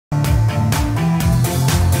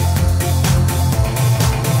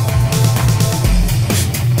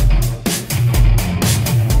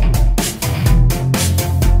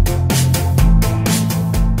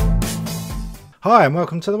Hi and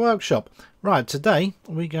welcome to the workshop. Right, today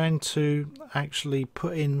we're going to actually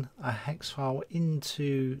put in a hex file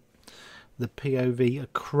into the POV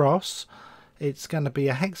across. It's going to be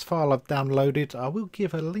a hex file I've downloaded. I will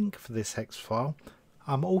give a link for this hex file.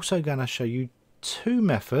 I'm also going to show you two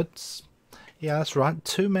methods. Yeah, that's right,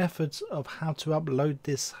 two methods of how to upload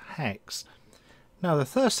this hex. Now the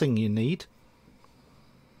first thing you need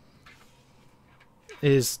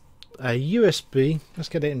is a USB, let's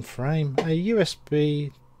get it in frame, a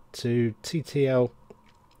USB to TTL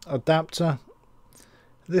adapter.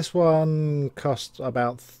 This one costs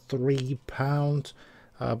about £3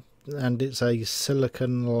 and it's a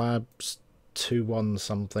Silicon Labs 2.1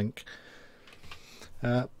 something.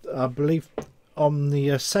 I believe on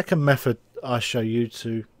the second method I show you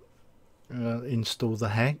to install the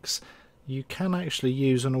hex, you can actually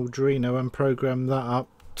use an Arduino and program that up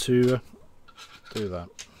to do that.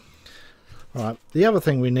 Right, the other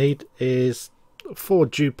thing we need is 4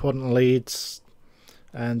 DuPont leads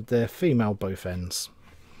and they're female both ends.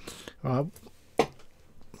 Right,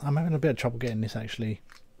 I'm having a bit of trouble getting this actually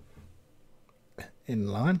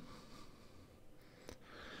in line.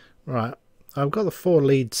 Right, I've got the 4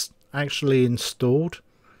 leads actually installed.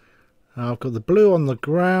 I've got the blue on the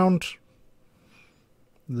ground,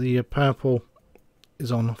 the purple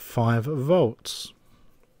is on 5 volts.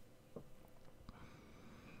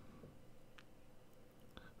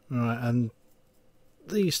 Right, and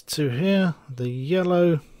these two here, the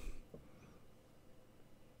yellow,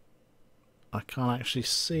 I can't actually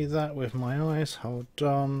see that with my eyes. Hold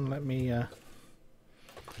on, let me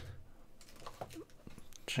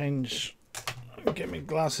get me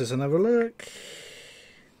glasses and have a look.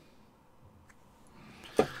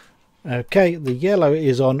 Okay, the yellow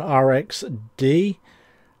is on RXD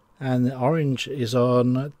and the orange is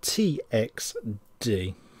on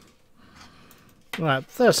TXD. Right,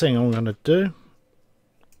 first thing I'm going to do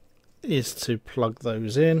is to plug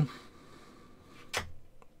those in.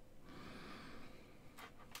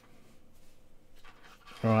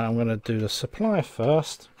 Right, I'm going to do the supply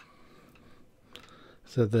first.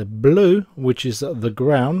 So the blue, which is the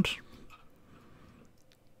ground,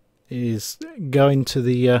 is going to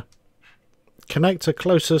the connector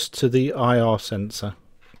closest to the IR sensor.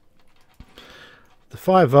 The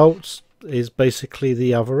 5 volts is basically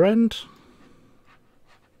the other end.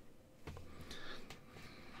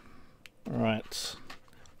 Right,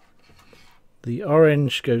 the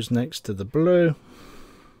orange goes next to the blue.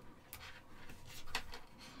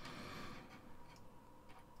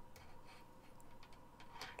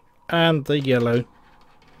 And the yellow,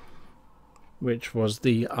 which was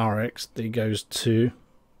the RXD, goes to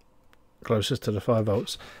closest to the 5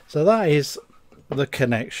 volts. So that is the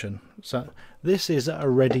connection. So this is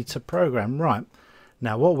ready to program. Right,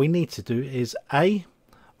 now what we need to do is A,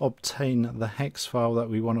 obtain the hex file that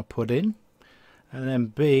we want to put in, and then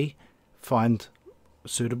B, find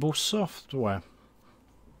suitable software.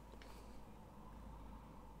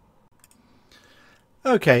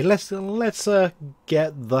 Okay, let's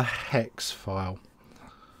get the hex file.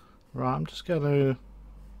 Right, I'm just going to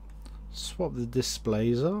swap the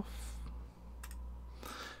displays off.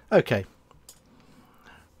 Okay,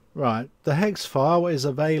 right, the hex file is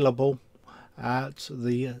available at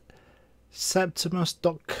the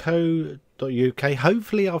septimus.co.uk.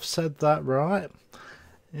 Hopefully I've said that right.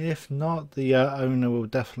 If not, the owner will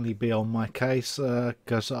definitely be on my case,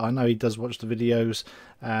 because I know he does watch the videos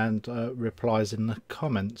and replies in the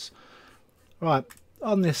comments. Right,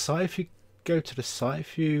 on this site, if you go to the site,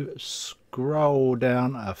 if you scroll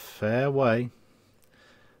down a fair way,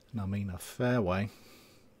 and I mean a fair way,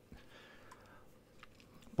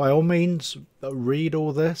 by all means read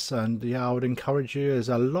all this, and yeah, I would encourage you. There's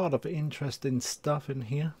a lot of interesting stuff in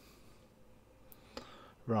here.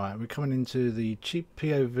 Right, we're coming into the cheap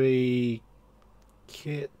POV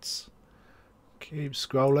kits. Keep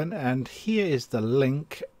scrolling, and here is the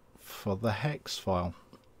link for the hex file.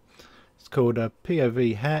 It's called a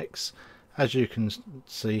POV hex. As you can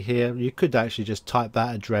see here, you could actually just type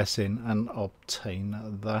that address in and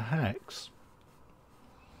obtain the hex.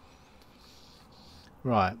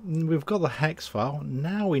 Right, we've got the hex file.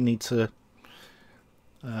 Now we need to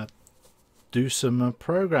do some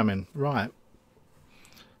programming. Right,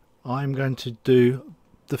 I'm going to do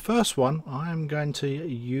the first one. I'm going to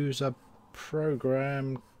use a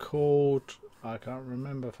program called, I can't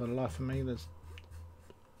remember for the life of me.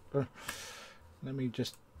 Let me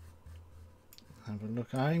just have a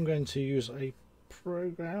look. I'm going to use a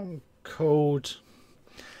program called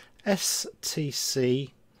STC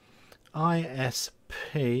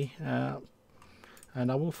ISP.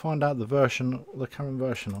 and I will find out the current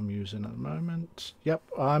version I'm using at the moment. Yep,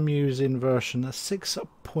 I'm using version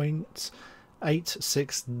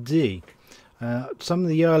 6.86D. Some of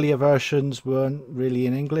the earlier versions weren't really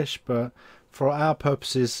in English, but for our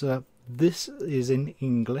purposes this is in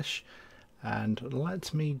English. And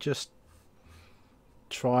let me just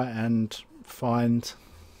try and find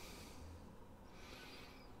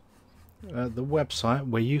the website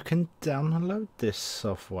where you can download this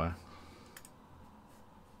software.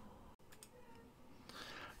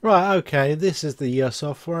 Right, okay, this is the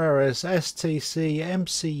software. It's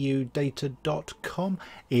stcmcudata.com.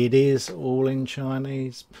 It is all in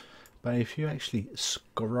Chinese, but if you actually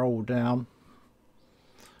scroll down,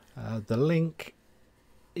 the link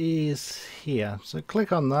is here. So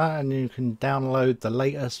click on that and you can download the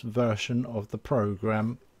latest version of the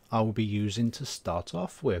program I will be using to start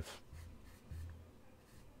off with.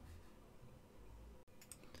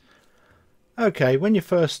 Okay, when you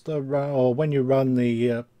first when you run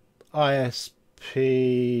the ISP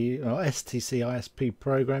or STC ISP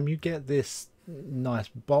program, you get this nice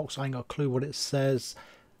box. I ain't got a clue what it says.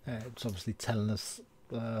 It's obviously telling us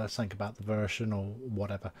something about the version or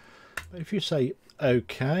whatever. But if you say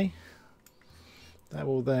OK, that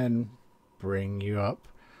will then bring you up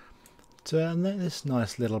to this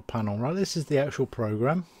nice little panel. Right, this is the actual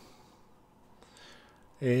program.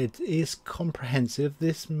 It is comprehensive.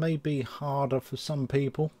 This may be harder for some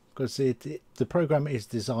people because the program is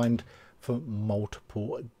designed for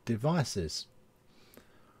multiple devices.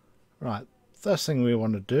 Right, first thing we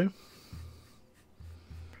want to do,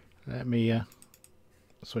 let me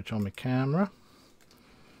switch on my camera.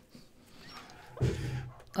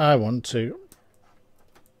 I want to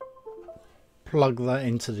plug that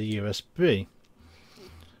into the USB.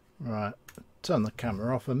 Right, turn the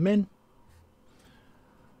camera off a min.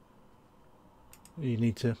 You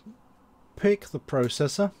need to pick the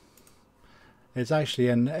processor. It's actually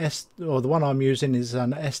the one I'm using is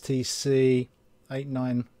an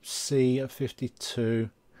STC-89C52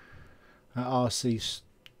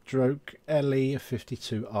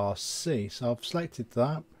 RC/LE52RC. So I've selected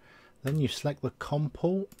that. Then you select the COM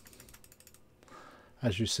port.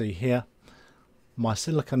 As you see here, my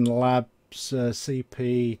Silicon Labs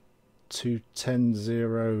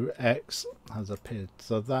CP2100X has appeared.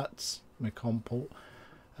 So that's my COM port.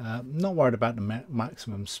 Not worried about the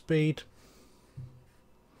maximum speed.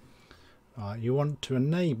 You want to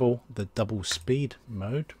enable the double speed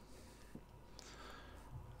mode,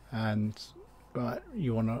 and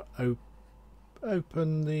you want to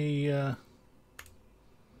open the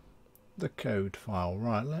code file.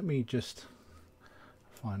 Right, let me just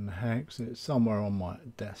find the hex. It's somewhere on my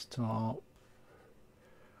desktop.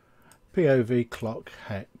 POV clock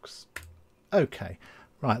hex. Okay,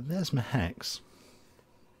 right, there's my hex.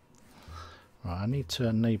 Right, I need to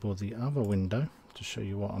enable the other window to show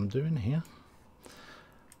you what I'm doing here.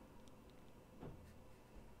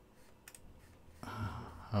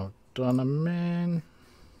 Hold on a minute.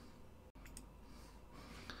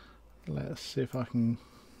 Let's see if I can.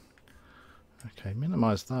 Okay,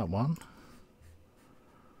 minimize that one.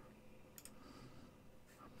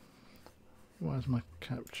 Where's my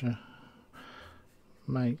capture?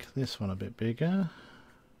 Make this one a bit bigger.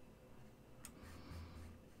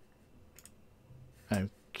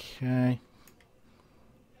 Okay.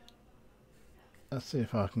 Let's see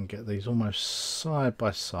if I can get these almost side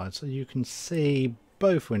by side so you can see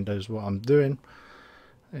both windows. What I'm doing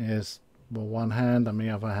is, well, one hand and the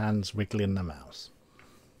other hand's wiggling the mouse.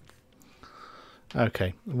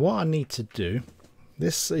 Okay, what I need to do,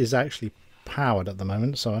 this is actually powered at the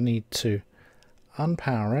moment, so I need to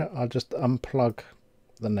unpower it. I'll just unplug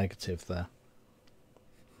the negative there.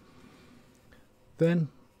 Then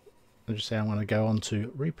as you say, I'm going to go on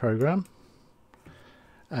to reprogram,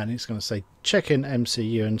 and it's going to say check in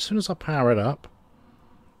MCU, and as soon as I power it up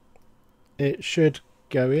it should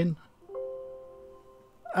go in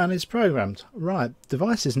and it's programmed. Right,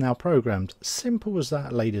 device is now programmed. Simple as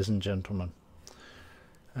that, ladies and gentlemen.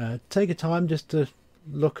 Take your time just to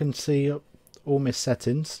look and see all my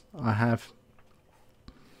settings I have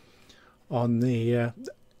on the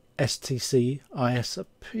STC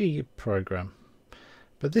ISP program.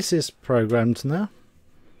 But this is programmed now.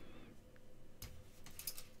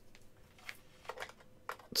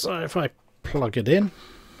 So if I plug it in,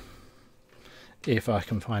 if I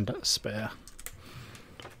can find a spare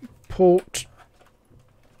port.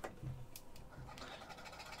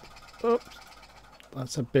 Oops,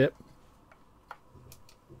 that's a bit.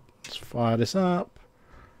 Let's fire this up.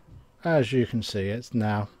 As you can see, it's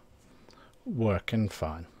now working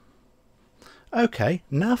fine. Okay,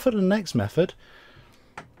 now for the next method.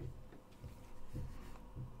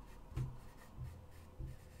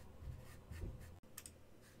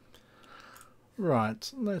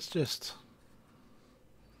 Right, let's just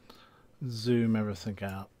zoom everything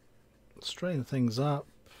out, straighten things up,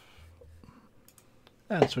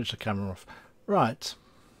 and switch the camera off. Right,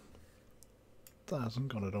 that hasn't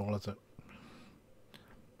got it all, has it?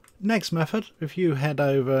 Next method, if you head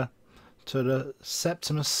over to the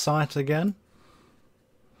Septimus site again,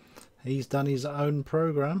 he's done his own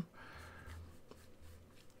program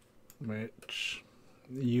which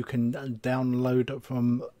you can download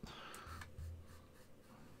from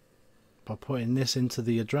by putting this into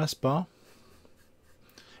the address bar.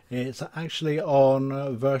 It's actually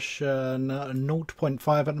on version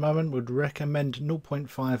 0.5 at the moment. Would recommend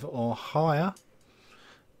 0.5 or higher,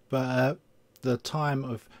 but the time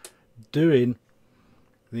of doing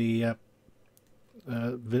the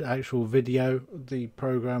actual video, the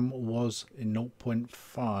program was in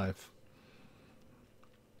 0.5.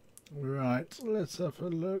 Right, let's have a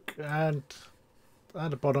look, and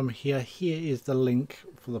at the bottom here is the link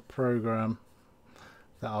for the program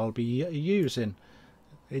that I'll be using.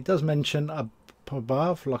 It does mention up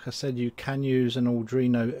above, like I said, you can use an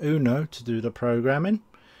Arduino Uno to do the programming.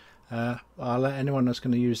 I'll let anyone that's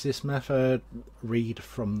going to use this method read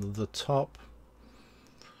from the top,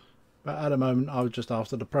 but at the moment I was just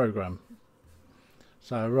after the program.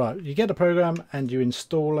 So right, you get the program and you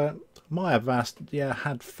install it. My Avast, yeah,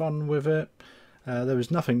 had fun with it. There was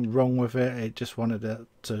nothing wrong with it. It just wanted it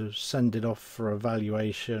to send it off for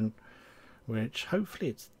evaluation, which hopefully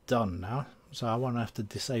it's done now, so I won't have to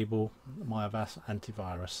disable my Avast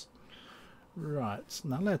antivirus. Right,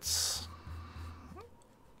 now let's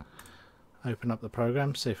open up the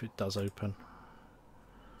program, see if it does open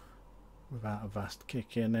without Avast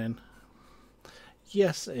kicking in.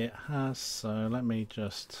 Yes, it has, so let me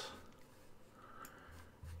just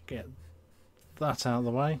get that out of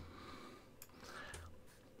the way.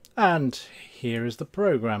 And here is the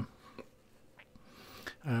program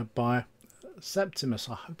by Septimus.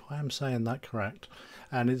 I hope I am saying that correct.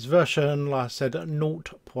 And it's version, like I said,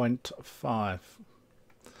 0.5.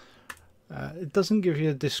 It doesn't give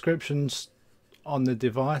you descriptions on the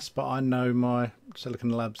device, but I know my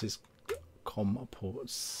Silicon Labs is COM port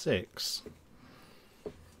 6.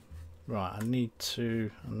 Right, I need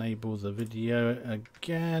to enable the video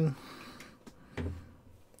again,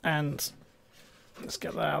 and let's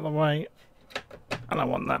get that out of the way. And I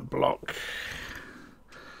want that block.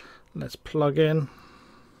 Let's plug in.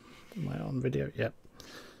 Am I on video? Yep.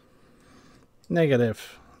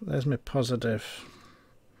 Negative. There's my positive.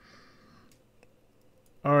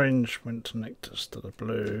 Orange went to connect to the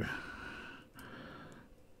blue.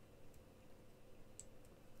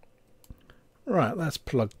 Right, that's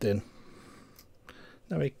plugged in.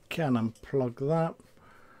 Now we can unplug that.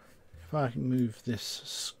 If I can move this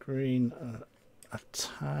screen a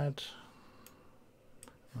tad.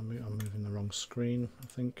 I'm moving the wrong screen, I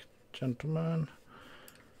think, gentlemen.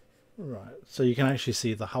 Right, so you can actually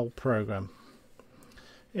see the whole program.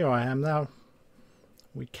 Here I am now.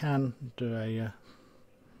 We can do a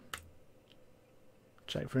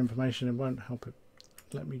check for information. It won't help it.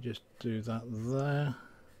 Let me just do that there.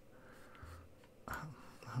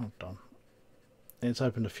 Hold on. It's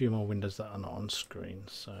opened a few more windows that are not on screen,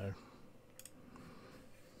 so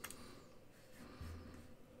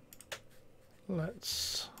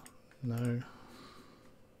let's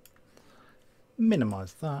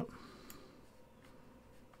minimize that.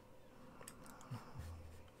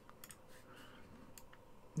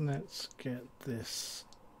 Let's get this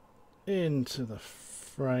into the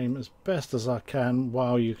frame as best as I can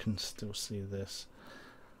while you can still see this.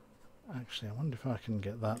 Actually, I wonder if I can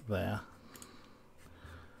get that there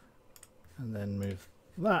and then move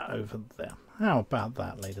that over there. How about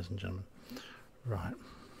that, ladies and gentlemen? Right,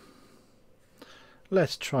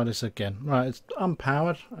 let's try this again. Right, it's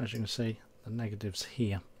unpowered, as you can see, the negative's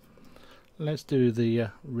here. Let's do the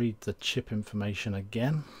read the chip information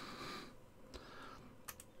again.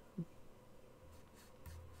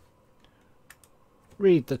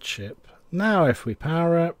 Read the chip. Now if we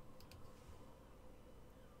power it,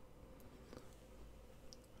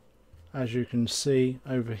 as you can see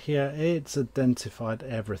over here, it's identified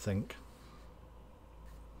everything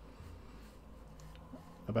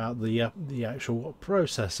about the actual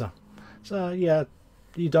processor. So yeah,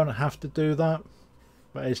 you don't have to do that,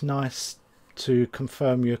 but it's nice to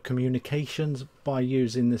confirm your communications by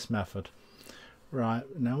using this method. Right,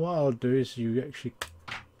 now what I'll do is you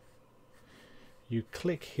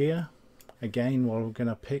click here again. We're going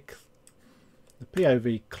to pick the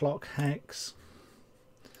POV clock hex,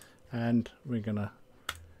 and we're going to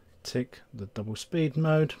tick the double speed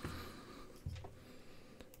mode.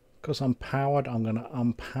 Because I'm powered, I'm going to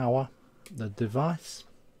unpower the device.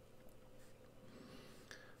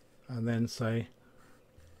 and then say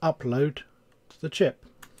upload to the chip.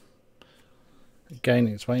 Again,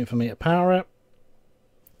 it's waiting for me to power it.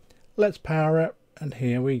 Let's power it, and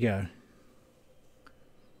here we go.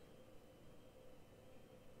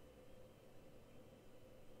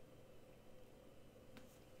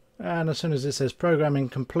 And as soon as it says programming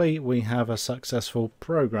complete, we have a successful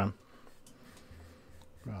program.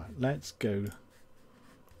 Right, let's go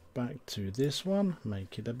back to this one,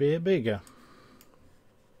 make it a bit bigger.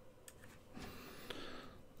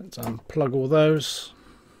 Let's unplug all those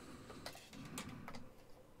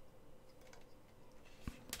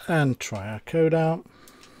and try our code out.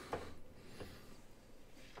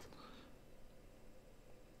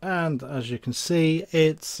 And as you can see,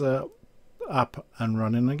 it's up and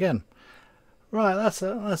running again. Right,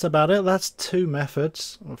 that's about it. That's 2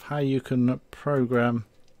 methods of how you can program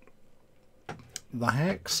the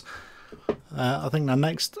hex. I think the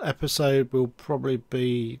next episode will probably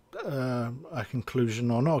be a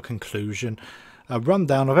conclusion, or not a conclusion, a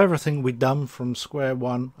rundown of everything we've done from square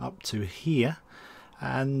one up to here,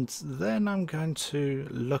 and then I'm going to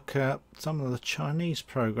look at some of the Chinese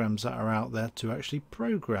programs that are out there to actually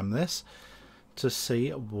program this, to see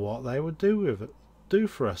what they would do with it, do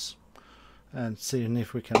for us, and seeing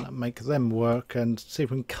if we can make them work and see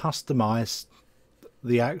if we can customize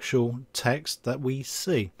the actual text that we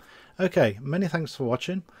see. Okay, many thanks for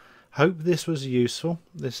watching. Hope this was useful.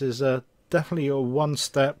 This is definitely a one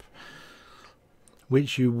step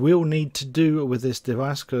which you will need to do with this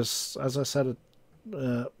device, because as I said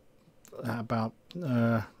about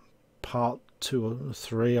part 2 or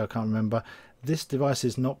 3, I can't remember, this device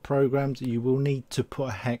is not programmed. You will need to put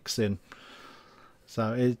a hex in.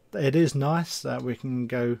 So it is nice that we can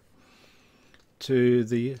go to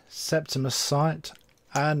the Septimus site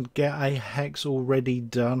and get a hex already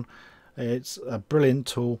done. It's a brilliant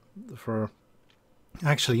tool for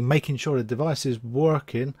actually making sure the device is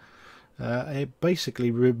working. It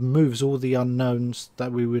basically removes all the unknowns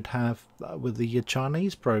that we would have with the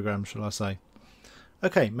Chinese program, shall I say.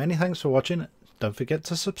 Okay, many thanks for watching. Don't forget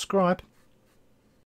to subscribe.